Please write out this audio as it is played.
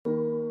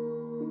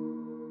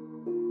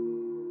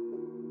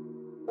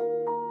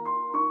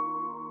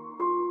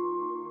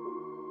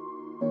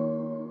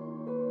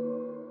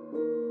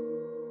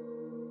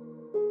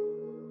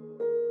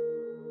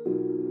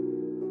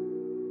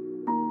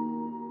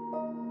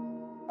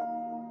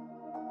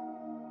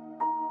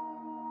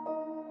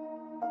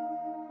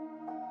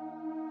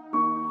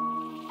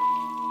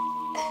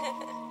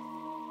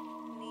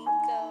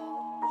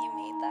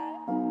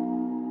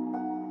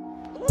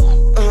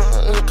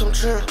I'm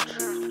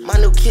trim. My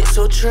new kid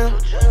so trim.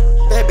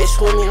 That bitch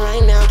with me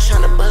right now,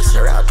 tryna bust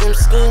her out them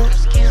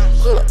skins.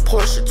 Pull up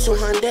Porsche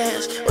 200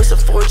 dash with some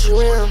 4G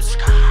rims.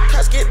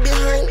 Cops get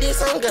behind this,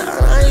 I'm God,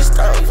 I ain't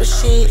starting for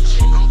shit.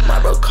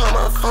 My bro called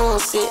my phone,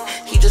 said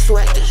he just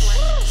whacked the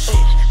shit.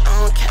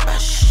 I don't care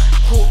about shit.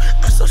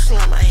 I'm so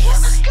slim, my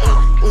hiss.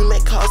 We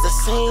make calls the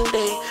same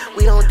day,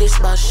 we don't diss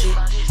about shit.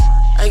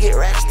 I get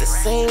racks the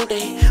same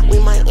day, we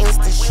might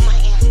instant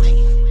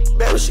shit.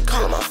 Bet what she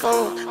callin' my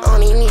phone, I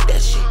don't even need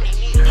that shit.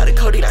 How the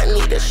Cody, I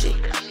need that shit.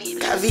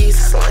 Got V's,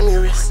 slimy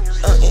wrist.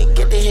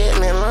 Get the head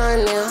in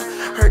line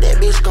now. Heard that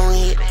bitch gon'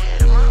 hit.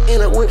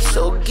 In a whip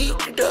so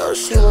geeked up,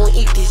 she won't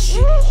eat this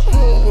shit.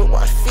 With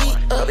my feet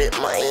up in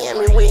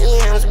Miami with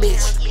yams,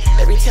 bitch.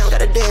 Every town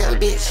got a damn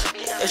bitch.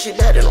 And she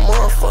bad than a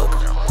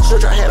motherfucker. She'll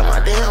try head on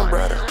my damn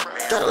brother.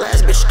 Got the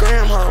last bitch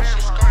scram hoe.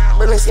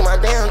 But didn't see my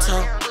damn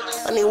toe.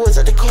 I need woods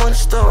at the corner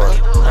store.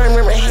 I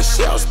remember his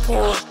shit, I was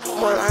poor.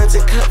 More lines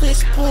and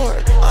couplets poor.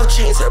 Off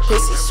chains, her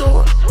pussy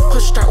sore.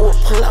 Push start with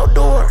pull out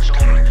door.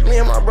 Me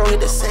and my bro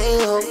hit the same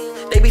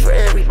hoe. They be for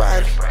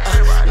everybody.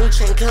 New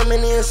chain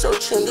coming in, so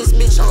trim. This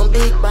bitch on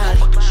big body.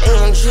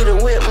 AMG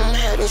the whip, I'm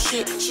having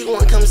shit. She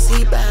wanna come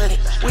see body.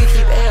 We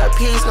keep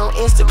ARPs on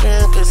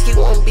Instagram, cause he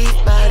want beef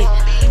body.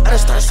 I done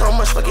start so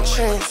much fucking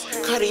trends.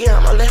 Cartier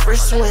on my left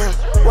wrist swim.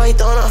 Why he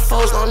throwing out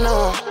foes, don't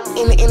know him.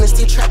 In the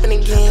industry trapping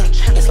again.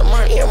 It's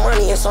Lamar, yeah,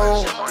 money, it's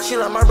on. She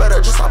like my brother,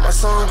 just like my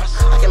son.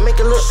 I can make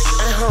her look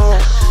at home.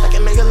 I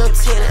can make her look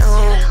 10 at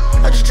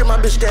home. I just drip my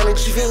bitch down in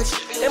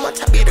Givenchy. And my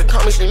top either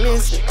call me, she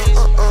miss me.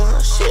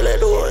 Shit, let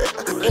do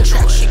it. In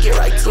track, she get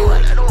right to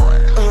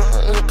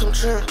it. Come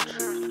trim.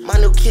 My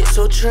new kid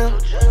so trim.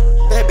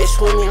 That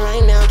bitch with me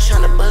right now,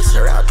 tryna bust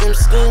her out them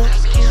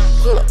skins.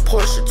 Pull up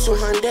Porsche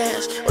 200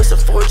 dash with some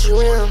 4G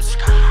rims.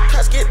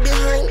 Cops get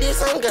behind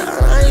this, I'm God,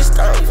 I ain't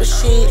starting for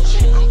shit.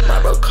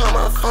 My bro called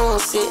my phone,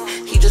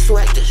 said he just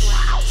whacked the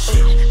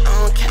shit.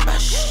 I don't care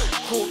about shit.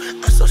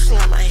 I'm so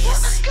slim, my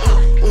hiss.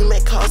 We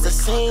make calls the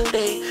same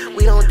day,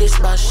 we don't diss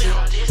about shit.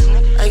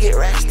 I get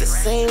racks the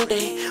same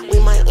day, we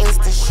might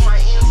instant shit.